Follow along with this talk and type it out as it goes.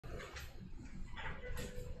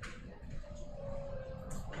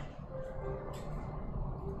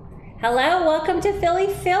Hello, welcome to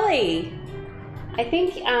Philly. I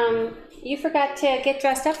think you forgot to get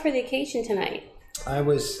dressed up for the occasion tonight. I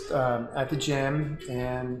was at the gym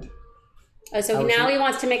and... Oh, so now he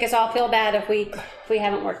wants to make us all feel bad if we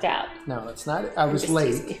haven't worked out. No, it's not. I was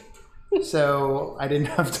late, so I didn't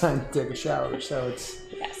have time to take a shower. So it's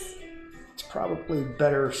probably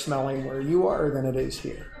better smelling where you are than it is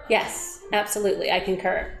here. Yes, absolutely. I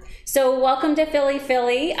concur. So welcome to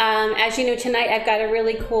Philly. As you know, tonight I've got a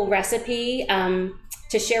really cool recipe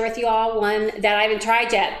to share with you all, one that I haven't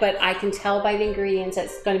tried yet, but I can tell by the ingredients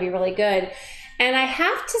it's going to be really good. And I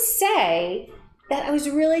have to say that I was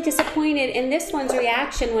really disappointed in this one's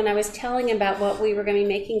reaction when I was telling him about what we were going to be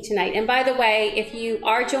making tonight. And by the way, if you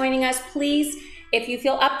are joining us, please, if you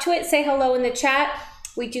feel up to it, say hello in the chat.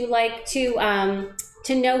 We do like to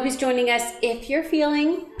know who's joining us if you're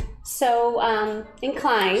feeling so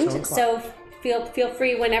inclined. So feel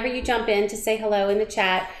free whenever you jump in to say hello in the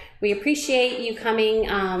chat. We appreciate you coming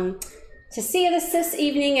to see us this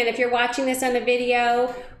evening, and if you're watching this on a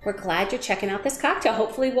video, we're glad you're checking out this cocktail.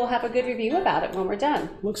 Hopefully we'll have a good review about it when we're done.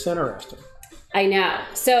 Looks interesting. I know.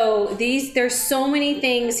 So there's so many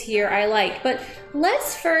things here I like, but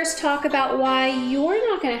let's first talk about why you're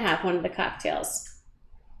not going to have one of the cocktails.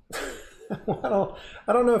 Well,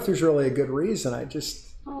 I don't know if there's really a good reason. I just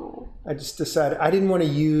decided I didn't want to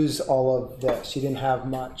use all of this. You didn't have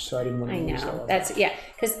much, so I didn't want to use all of it. Yeah,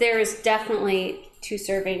 because there's definitely 2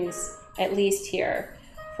 servings at least here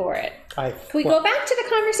for it. Can we go back to the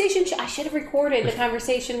conversation? I should have recorded the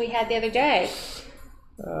conversation we had the other day.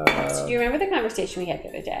 Do you remember the conversation we had the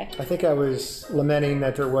other day? I think I was lamenting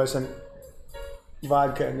that there wasn't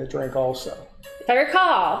vodka in the drink also. If I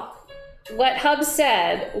recall, what Hub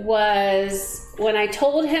said was, when I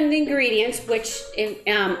told him the ingredients, which in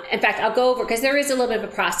fact I'll go over, because there is a little bit of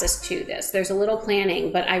a process to this. There's a little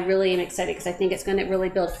planning, but I really am excited because I think it's going to really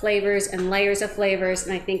build flavors and layers of flavors,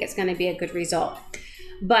 and I think it's going to be a good result.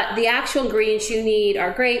 But the actual ingredients you need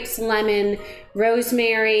are grapes, lemon,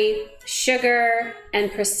 rosemary, sugar,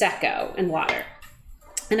 and Prosecco, and water.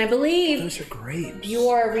 And I believe those are grapes.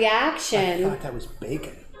 Your reaction... I thought that was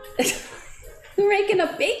bacon. We're making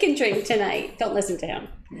a bacon drink tonight. Don't listen to him.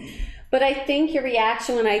 But I think your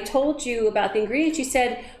reaction when I told you about the ingredients, you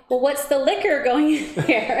said, well, what's the liquor going in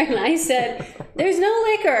here? And I said, there's no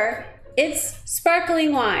liquor. It's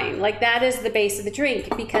sparkling wine. Like, that is the base of the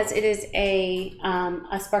drink, because it is a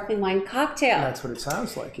sparkling wine cocktail. That's what it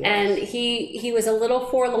sounds like, yes. And he was a little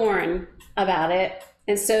forlorn about it.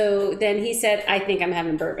 And so then he said, I think I'm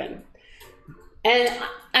having bourbon. And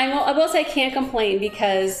I will say I can't complain,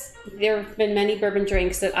 because there have been many bourbon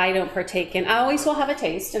drinks that I don't partake in. I always will have a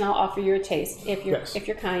taste, and I'll offer you a taste if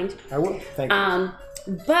you're kind. I will. Thank you.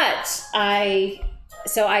 But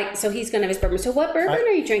so he's gonna have his bourbon. So what bourbon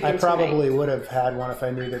are you drinking I probably tonight? would have had one if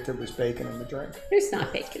I knew that there was bacon in the drink. There's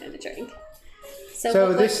not bacon in the drink.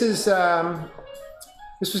 So this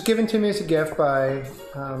was given to me as a gift by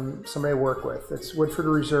somebody I work with. It's Woodford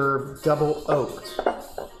Reserve Double Oaked.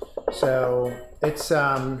 So it's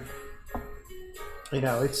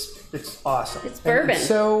it's awesome. It's bourbon. And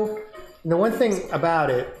so the one thing about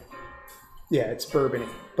it, it's bourbony,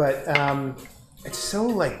 but it's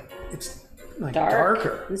so it's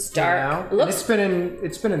darker. It's dark. You know? It's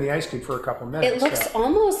been in the ice cube for a couple minutes. It looks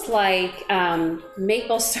almost like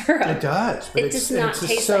maple syrup. It does, but it does not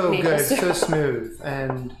taste so like maple good, syrup. so smooth,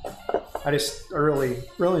 and I really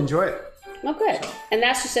enjoy it. Oh, good. So. And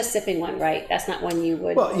that's just a sipping one, right? That's not one you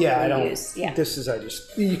would use. Yeah. This is, I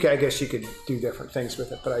guess you could do different things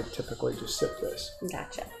with it, but I typically just sip this.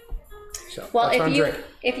 Gotcha. So, well,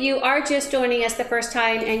 if you are just joining us the first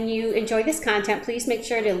time and you enjoy this content, please make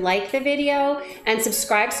sure to like the video and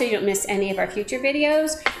subscribe so you don't miss any of our future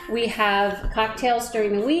videos. We have cocktails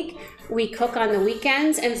during the week. We cook on the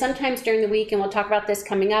weekends, and sometimes during the week, and we'll talk about this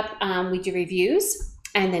coming up, we do reviews.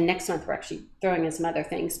 And then next month, we're actually throwing in some other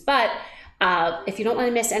things. But if you don't want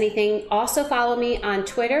to miss anything, also follow me on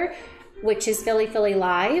Twitter, which is Philly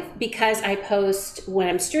Live, because I post when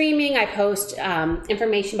I'm streaming. I post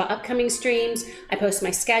information about upcoming streams. I post my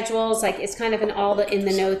schedules. Like, it's kind of an all in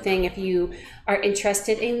the know thing if you are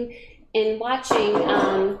interested in watching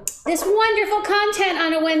this wonderful content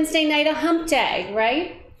on a Wednesday night, a hump day,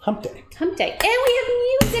 right? Hump day. Hump day. And we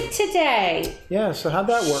have music today. Yeah, so how'd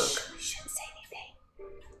that work?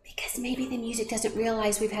 Because maybe the music doesn't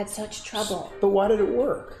realize we've had such trouble. But why did it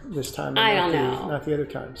work this time? I don't know. Not the other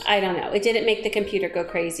times. I don't know. It didn't make the computer go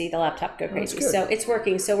crazy, the laptop go crazy. So it's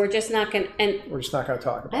working. So we're just not going to... We're just not going to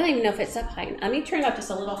talk about it. I don't even know if it's up high enough. Let me turn it up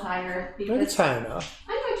just a little higher. I think it's high enough.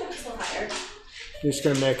 I know, it's just a little higher. You're just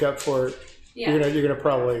going to make up for it. Yeah. You're going to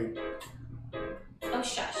probably... Oh,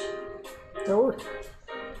 shush. That worked.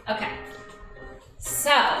 Okay.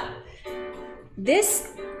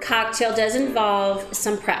 This cocktail does involve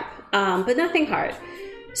some prep, but nothing hard.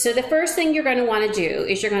 So the first thing you're going to want to do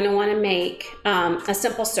is you're going to want to make a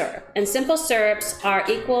simple syrup. And simple syrups are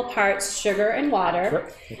equal parts sugar and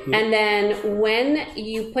water. Yep. And then when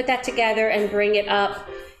you put that together and bring it up,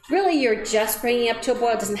 really you're just bringing it up to a boil.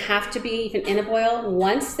 It doesn't have to be even in a boil.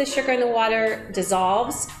 Once the sugar and the water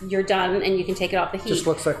dissolves, you're done and you can take it off the heat. Just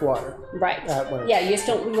looks like water. Right. Yeah, you just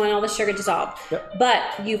don't want all the sugar dissolved. Yep.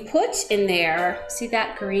 But you put in there, see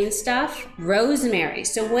that green stuff? Rosemary.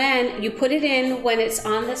 So when you put it in, when it's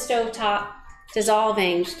on the stovetop,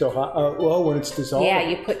 dissolving. Still hot. Well, when it's dissolving. Yeah,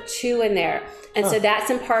 you put 2 in there. And so that's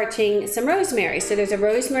imparting some rosemary. So there's a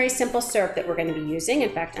rosemary simple syrup that we're going to be using. In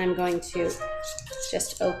fact, I'm going to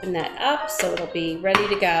just open that up so it'll be ready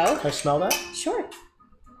to go. Can I smell that? Sure.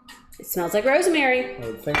 It smells like rosemary. I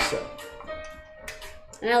would think so.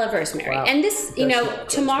 And I love rosemary. Wow. And this, you know,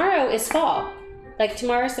 tomorrow is fall. Like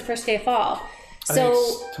tomorrow's the first day of fall. I think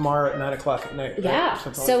it's tomorrow at 9 o'clock at night. Right? Yeah.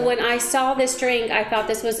 So like when I saw this drink, I thought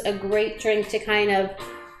this was a great drink to kind of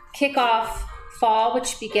kick off fall,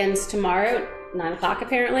 which begins tomorrow, 9 o'clock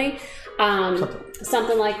apparently.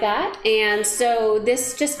 Something like that. And so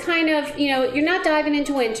this just kind of, you know, you're not diving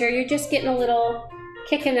into winter, you're just getting a little,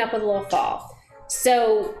 kicking up with a little fall.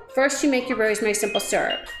 So first you make your rosemary simple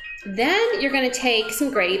syrup. Then you're going to take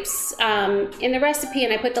some grapes. In the recipe,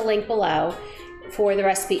 and I put the link below for the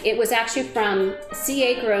recipe, it was actually from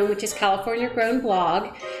CA Grown, which is California Grown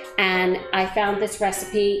blog, and I found this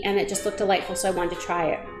recipe and it just looked delightful, so I wanted to try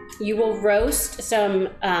it. You will roast some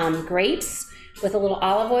grapes with a little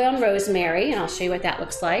olive oil and rosemary, and I'll show you what that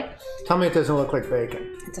looks like. Tell me it doesn't look like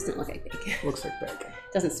bacon. It doesn't look like bacon. It looks like bacon.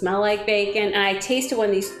 It doesn't smell like bacon, and I tasted one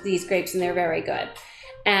of these grapes and they're very good.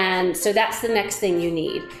 And so that's the next thing you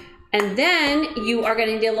need. And then you are going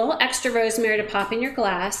to need a little extra rosemary to pop in your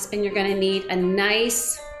glass, and you're going to need a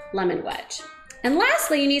nice lemon wedge. And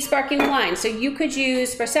lastly, you need sparkling wine. So you could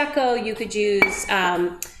use Prosecco, you could use,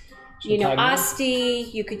 you know, Asti,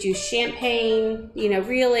 you could use champagne, you know,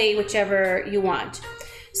 really whichever you want.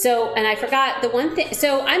 So, and I forgot the one thing.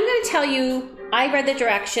 So I'm going to tell you, I read the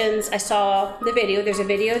directions. I saw the video. There's a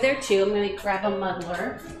video there too. I'm going to grab a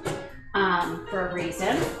muddler for a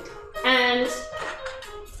reason. And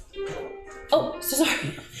oh, so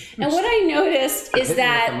sorry. And what I noticed is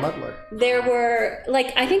that there were,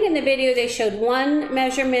 like, I think in the video they showed one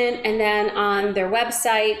measurement, and then on their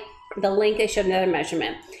website, the link, they showed another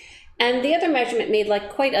measurement. And the other measurement made like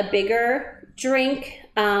quite a bigger drink.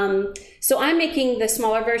 So I'm making the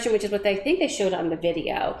smaller version, which is what I think they showed on the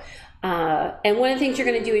video. And one of the things you're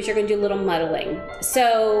going to do is you're going to do a little muddling.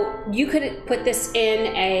 So you could put this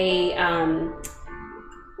in a,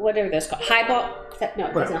 whatever those called, highball. No,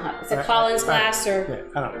 it's not hot. It's a Collins glass, or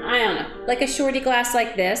I don't know. I don't know, like a shorty glass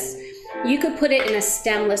like this. You could put it in a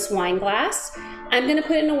stemless wine glass. I'm going to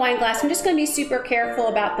put it in a wine glass. I'm just going to be super careful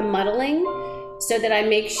about the muddling so that I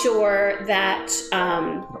make sure that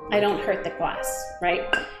I don't hurt the glass,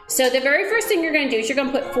 right? So the very first thing you're going to do is you're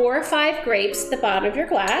going to put 4 or 5 grapes at the bottom of your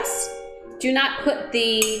glass. Do not put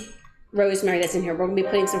the rosemary that's in here. We're going to be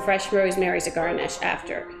putting some fresh rosemary as a garnish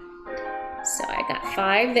after. So I got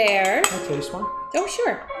 5 there. Can I taste one? Oh,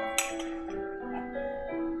 sure.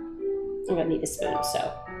 I'm going to need a spoon,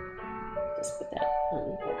 so just put that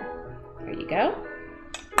on there. There you go.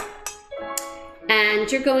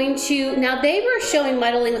 And you're going to, now they were showing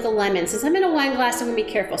muddling with a lemon. Since I'm in a wine glass, I'm going to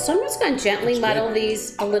be careful. So I'm just going to gently muddle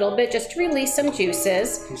these a little bit just to release some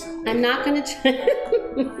juices. I'm not going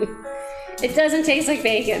to, it doesn't taste like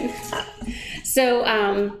bacon. So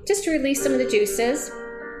just to release some of the juices.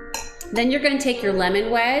 Then you're going to take your lemon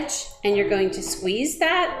wedge and you're going to squeeze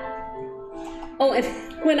that. Oh, and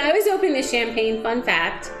when I was opening the champagne, fun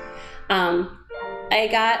fact, I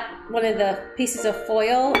got one of the pieces of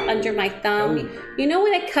foil under my thumb. Oh. You know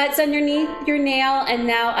when it cuts underneath your nail, and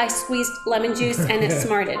now I squeezed lemon juice and it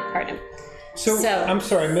smarted, pardon. So I'm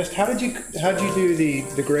sorry, I missed. How'd you do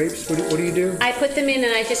the grapes? What do you do? I put them in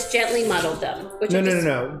and I just gently muddled them.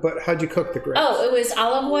 No. But how'd you cook the grapes? Oh, it was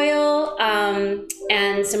olive oil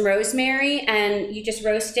and some rosemary, and you just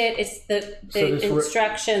roast it. It's the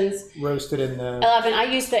instructions. Roasted in the oven. I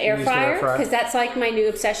use the air fryer because that's like my new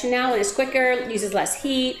obsession now. And it's quicker, uses less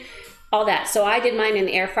heat. All that. So I did mine in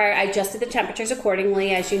the air fryer. I adjusted the temperatures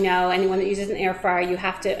accordingly. As you know, anyone that uses an air fryer, you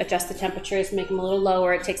have to adjust the temperatures, make them a little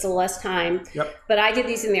lower. It takes a little less time. Yep. But I did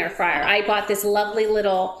these in the air fryer. I bought this lovely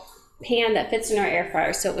little pan that fits in our air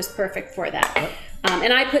fryer, so it was perfect for that. Yep.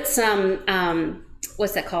 And I put some,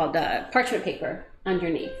 what's that called? Parchment paper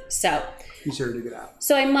underneath. So easier to get out.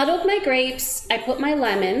 So I muddled my grapes. I put my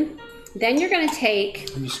lemon. Then you're going to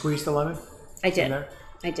take. And you squeeze the lemon? I did.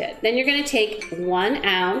 I did. Then you're going to take 1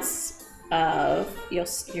 ounce of your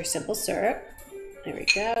simple syrup. There we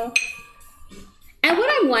go. And what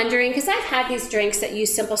I'm wondering, because I've had these drinks that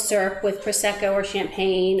use simple syrup with Prosecco or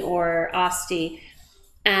Champagne or Asti,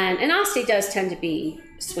 and Asti does tend to be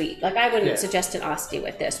sweet. Like I wouldn't suggest an Asti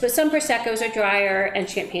with this, but some Proseccos are drier, and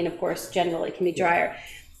Champagne, of course, generally can be drier.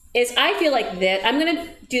 I feel like that I'm going to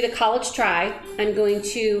do the college try. I'm going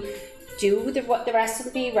to do what the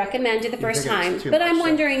recipe recommended the first time, but I'm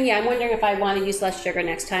wondering, I'm wondering if I want to use less sugar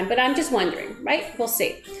next time, but I'm just wondering, right? We'll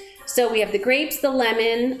see. So we have the grapes, the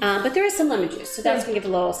lemon, but there is some lemon juice, so that's going to give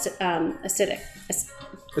a little acidity,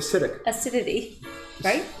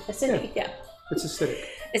 right? Acidity, yeah. It's acidic.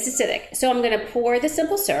 It's acidic. So I'm going to pour the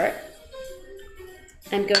simple syrup.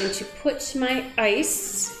 I'm going to put my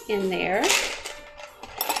ice in there.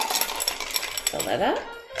 Fill that up.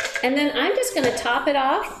 And then I'm just going to top it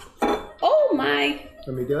off. Oh my.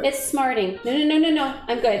 Let me do it? It's smarting. No.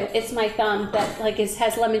 I'm good. It's my thumb that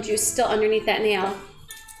has lemon juice still underneath that nail.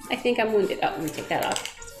 I think I'm wounded. Oh, let me take that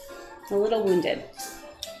off. A little wounded.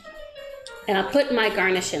 And I'll put my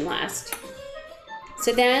garnish in last.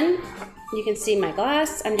 So then you can see my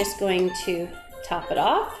glass. I'm just going to top it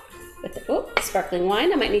off with the sparkling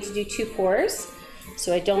wine. I might need to do 2 pours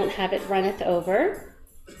so I don't have it runneth over.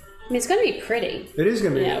 I mean, it's going to be pretty. It is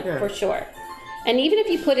going to be, for sure. And even if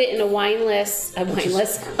you put it in a wineless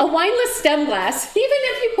stem glass, even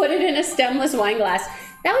if you put it in a stemless wine glass,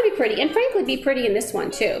 that would be pretty, and frankly be pretty in this one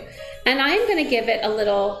too. And I'm going to give it a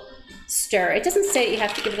little stir. It doesn't say that you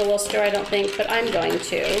have to give it a little stir, I don't think, but I'm going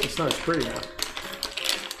to. It's not as pretty now.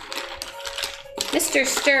 Mr.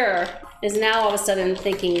 Stir is now all of a sudden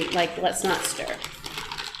thinking, like, let's not stir.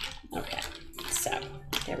 Okay, so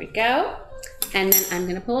there we go. And then I'm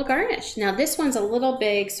going to pull a garnish. Now this one's a little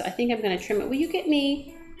big, so I think I'm going to trim it. Will you get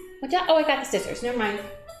me? Oh, I got the scissors. Never mind.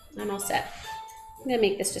 I'm all set. I'm going to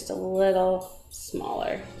make this just a little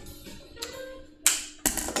smaller.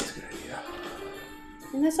 That's a good idea.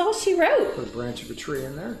 And that's all she wrote. Put a branch of a tree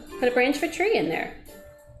in there. Put a branch of a tree in there.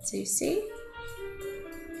 So you see?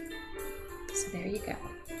 So there you go.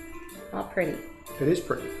 All pretty. It is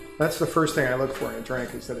pretty. That's the first thing I look for in a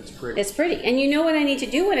drink, is that it's pretty. It's pretty. And you know what I need to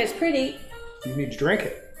do when it's pretty? You need to drink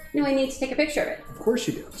it. No, I need to take a picture of it. Of course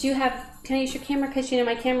you do. Do you have, can I use your camera? Because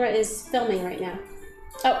my camera is filming right now.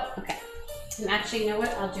 Oh, okay. And actually, you know what?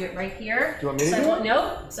 I'll do it right here. Do you want me to do it?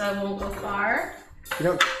 Nope. So I won't go far.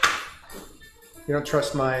 You don't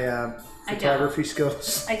trust my photography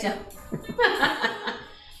skills? I don't.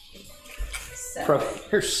 So. Probably,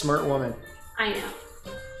 you're a smart woman. I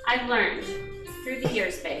know. I've learned through the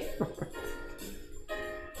years, babe.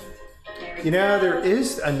 There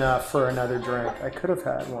is enough for another drink. I could have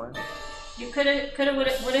had one. You coulda,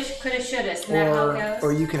 woulda, shoulda. Isn't that how it goes?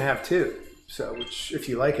 Or you can have 2. So, if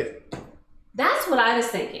you like it. That's what I was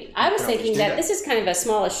thinking. I was thinking that this is kind of a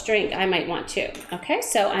smallish drink. I might want 2. Okay,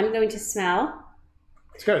 so I'm going to smell.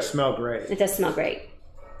 It's got to smell great. It does smell great.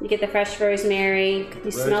 You get the fresh rosemary.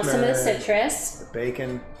 You smell some of the citrus. The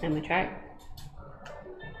bacon. I'm gonna try it.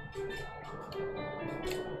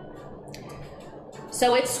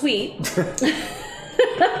 So it's sweet.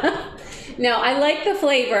 No, I like the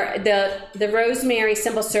flavor. The rosemary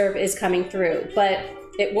simple syrup is coming through, but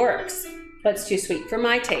it works. But it's too sweet for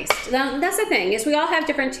my taste. Now, that's the thing, is we all have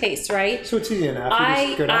different tastes, right? So it's easy enough.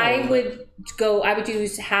 I would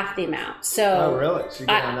use half the amount. So oh really? So you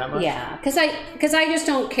go on that much? Yeah, because I just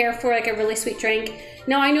don't care for like a really sweet drink.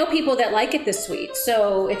 Now I know people that like it this sweet.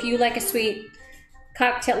 So if you like a sweet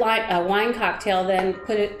cocktail, wine cocktail, then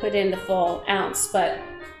put in the full ounce. But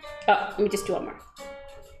let me just do one more.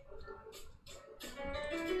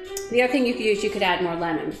 The other thing you could use, you could add more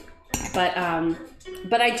lemon, but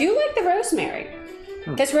I do like the rosemary,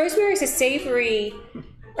 because rosemary is a savory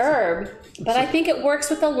herb, but I think it works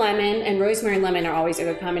with the lemon, and rosemary and lemon are always a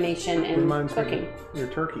good combination in cooking. Your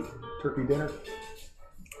turkey dinner.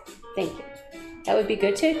 Thank you. That would be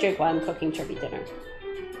good to drink while I'm cooking turkey dinner.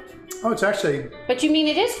 Oh, it's actually. But you mean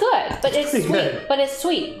it is good, but it's sweet. Good. But it's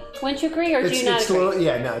sweet. Wouldn't you agree, or do you not agree?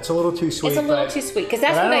 It's a little too sweet. It's a little too sweet, because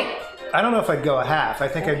that's what I don't know if I'd go a half. I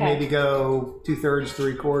think I'd maybe go 2/3,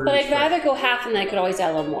 3/4. But I'd rather go half, and then I could always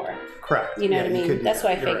add a little more. Correct. You know what I mean? That's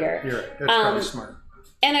what I figure. You're right. That's probably smart.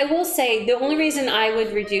 And I will say, the only reason I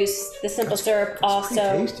would reduce the simple syrup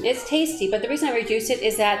it's tasty, but the reason I reduce it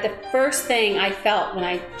is that the first thing I felt when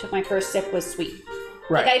I took my first sip was sweet.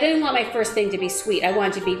 Right. Like I didn't want my first thing to be sweet. I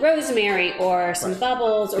wanted it to be rosemary or some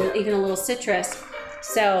bubbles or even a little citrus.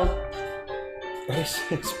 So.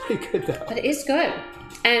 It's pretty good though. But it is good.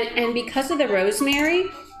 And because of the rosemary,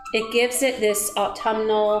 it gives it this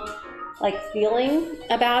autumnal like feeling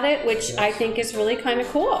about it, which I think is really kind of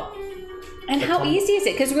cool. And how easy is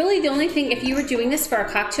it? Because really the only thing, if you were doing this for a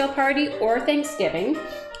cocktail party or Thanksgiving,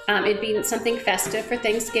 it'd be something festive for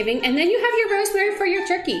Thanksgiving. And then you have your rosemary for your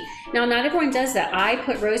turkey. Now, not everyone does that. I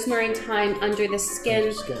put rosemary and thyme under the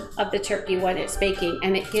skin of the turkey when it's baking,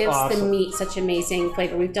 and it gives the meat such amazing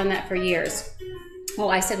flavor. We've done that for years. Well,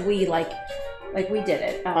 I said we, like we did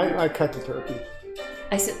it. I cut the turkey.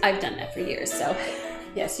 I said I've done that for years, so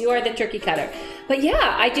yes, you are the turkey cutter. But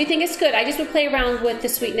yeah, I do think it's good. I just would play around with the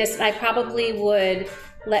sweetness. I probably would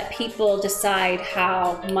let people decide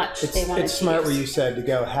how much they want to use. It's smart where you said to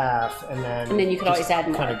go half, and then you could always add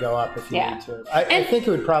more. Kind of go up if you need to. I think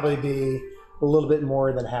it would probably be a little bit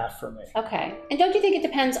more than half for me. Okay. And don't you think it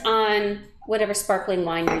depends on whatever sparkling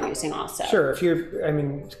wine you're using also? Sure.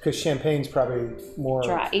 Because champagne's probably more...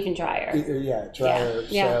 even drier. Yeah, drier.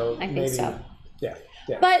 Yeah, so I think maybe, so. Yeah.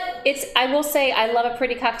 Yeah. But I will say, I love a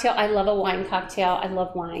pretty cocktail. I love a wine cocktail. I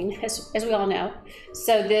love wine, as we all know.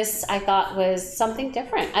 So this, I thought, was something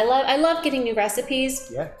different. I love getting new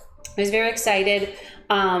recipes. Yeah. I was very excited.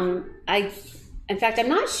 In fact, I'm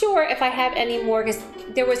not sure if I have any more, because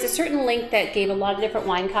there was a certain link that gave a lot of different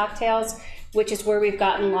wine cocktails, which is where we've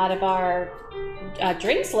gotten a lot of our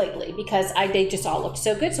drinks lately, because they just all looked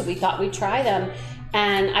so good. So we thought we'd try them.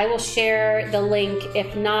 And I will share the link.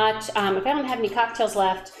 If not, if I don't have any cocktails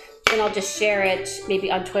left, then I'll just share it maybe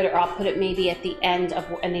on Twitter, or I'll put it maybe at the end of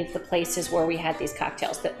any of the places where we had these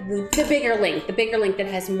cocktails. The bigger link that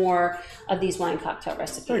has more of these wine cocktail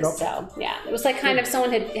recipes. So yeah, it was like kind of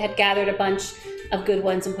someone had gathered a bunch of good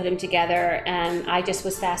ones and put them together, and I just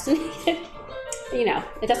was fascinated.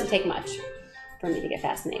 It doesn't take much for me to get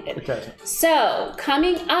fascinated. Okay. So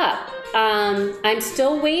coming up, I'm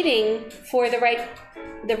still waiting for the right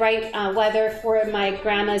weather for my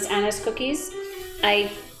grandma's anise cookies.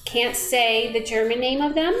 I can't say the German name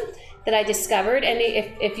of them that I discovered, and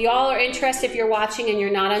if y'all are interested, if you're watching and you're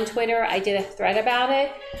not on Twitter, I did a thread about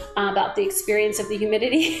it, about the experience of the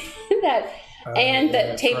humidity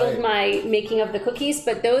that tabled my making of the cookies.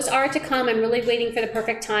 But those are to come. I'm really waiting for the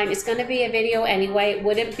perfect time. It's going to be a video anyway. It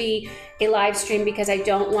wouldn't be a live stream because I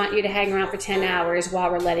don't want you to hang around for 10 hours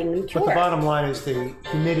while we're letting them cure. But the bottom line is the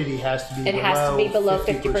humidity has to be below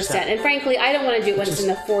 50%. And frankly, I don't want to do it when it's in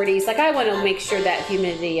the 40s. Like, I want to make sure that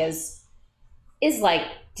humidity is like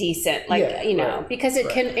decent, because it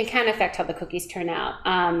can affect how the cookies turn out.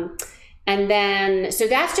 And then, so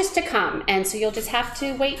that's just to come. And so you'll just have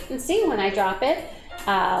to wait and see when I drop it,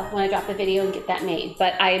 when I drop the video and get that made.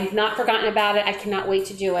 But I have not forgotten about it. I cannot wait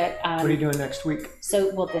to do it. What are you doing next week?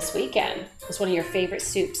 This weekend is one of your favorite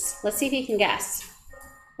soups. Let's see if you can guess.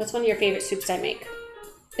 What's one of your favorite soups I make?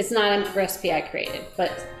 It's not a recipe I created,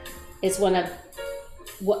 but it's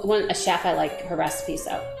a chef I like her recipe,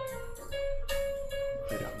 so.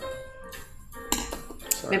 I don't know.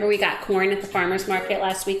 Sorry. Remember we got corn at the farmer's market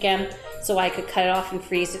last weekend? So I could cut it off and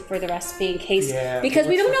freeze it for the recipe in case, because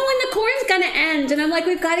we don't know when the corn's gonna end, and I'm like,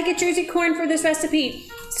 we've got to get Jersey corn for this recipe.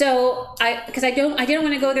 So I didn't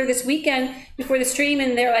want to go there this weekend before the stream,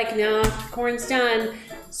 and they're like, no, corn's done.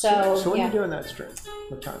 So when are you doing that stream?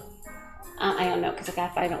 What time? I don't know, because I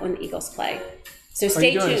gotta find out when the Eagles play. So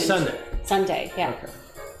stay tuned. Sunday. Sunday, yeah. Okay.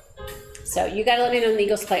 So you got to let me know when the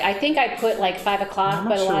Eagles play. I think I put like 5 o'clock,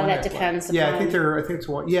 but a lot of that depends. Yeah, I think it's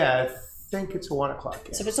one. Yeah. I think it's a 1 o'clock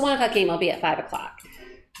game. So if it's a 1 o'clock game, I'll be at 5 o'clock.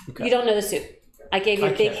 Okay. You don't know the soup. I gave you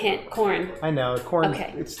a big hint. Corn. I know. Corn.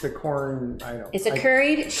 Okay. It's the corn. I know. It's a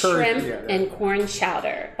curried shrimp and corn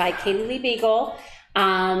chowder by Katie Lee Beagle.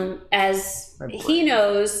 As he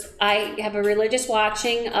knows, I have a religious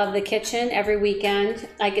watching of the kitchen every weekend.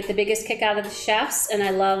 I get the biggest kick out of the chefs, and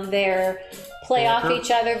I love their play off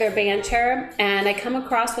each other, their banter, and I come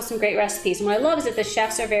across with some great recipes. And what I love is that the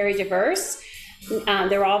chefs are very diverse.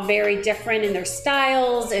 They're all very different in their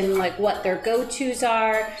styles and like what their go-tos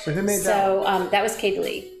are. So who made that? That was Katie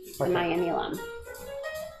Lee, a Miami alum.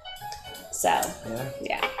 So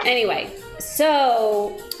yeah. Anyway,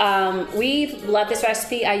 so we love this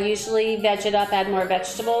recipe. I usually veg it up, add more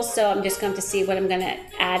vegetables. So I'm just going to see what I'm going to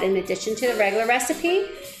add in addition to the regular recipe.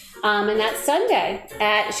 And that's Sunday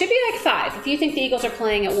it should be like 5. If you think the Eagles are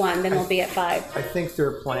playing at 1, then we'll be at 5. I think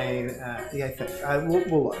they're playing at, I think.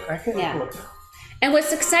 We'll look. I can look now. And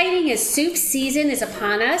what's exciting is soup season is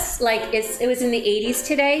upon us. Like it was in the 80s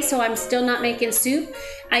today, so I'm still not making soup.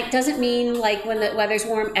 It doesn't mean like when the weather's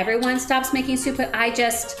warm, everyone stops making soup, but I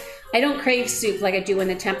don't crave soup like I do when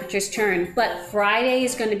the temperatures turn. But Friday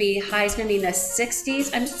is going to be, high is going to be in the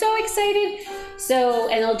 60s. I'm so excited. So,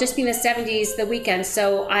 and it'll just be in the 70s the weekend.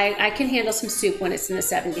 So I can handle some soup when it's in the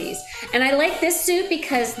 70s. And I like this soup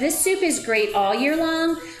because this soup is great all year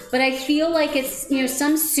long, but I feel like it's, you know,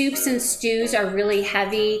 some soups and stews are really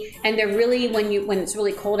heavy and they're really, when it's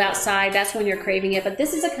really cold outside, that's when you're craving it. But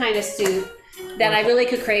this is a kind of soup that I really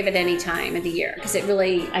could crave at any time of the year because it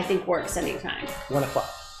really, I think, works anytime. 1 o'clock.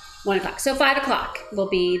 1 o'clock. So 5 o'clock will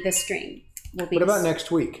be the stream. What about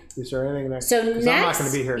next week? Is there anything next? So next, I'm not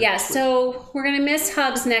going to be here. Yeah, so we're going to miss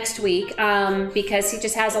Hubs next week because he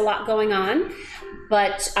just has a lot going on.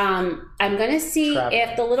 But I'm going to see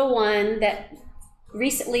if the little one that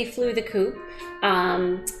recently flew the coop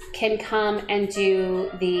can come and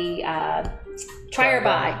do the try or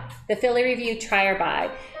buy, the Philly Review try or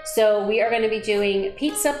buy. So we are going to be doing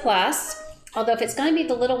Pizza Plus. Although if it's going to be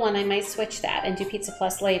the little one, I might switch that and do Pizza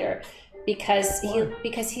Plus later. Because he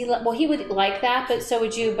would like that, but so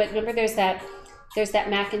would you. But remember, there's that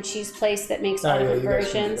mac and cheese place that makes all different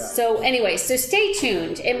versions. So anyway, so stay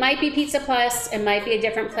tuned. It might be Pizza Plus. It might be a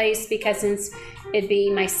different place because since it'd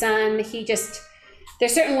be my son,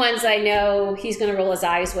 there's certain ones I know he's going to roll his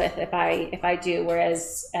eyes with if I do,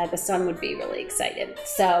 whereas the son would be really excited.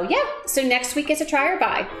 So yeah, so next week is a try or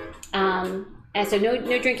buy. And so no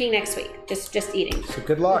drinking next week, just eating. So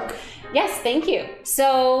good luck. Yes, thank you.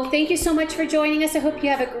 So thank you so much for joining us. I hope you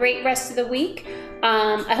have a great rest of the week.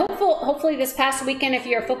 Hopefully this past weekend, if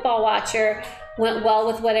you're a football watcher, went well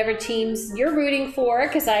with whatever teams you're rooting for,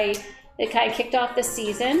 because it kind of kicked off the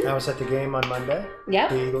season. I was at the game on Monday. Yep.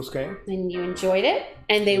 The Eagles game. And you enjoyed it.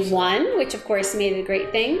 And they won, which of course made it a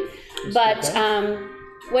great thing. But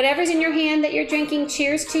whatever's in your hand that you're drinking,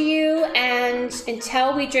 cheers to you. And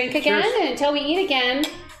until we drink again and until we eat again,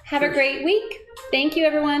 have a great week. Thank you,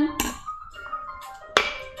 everyone.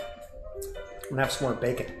 I'm going to have some more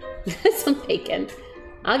bacon. Some bacon.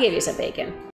 I'll give you some bacon.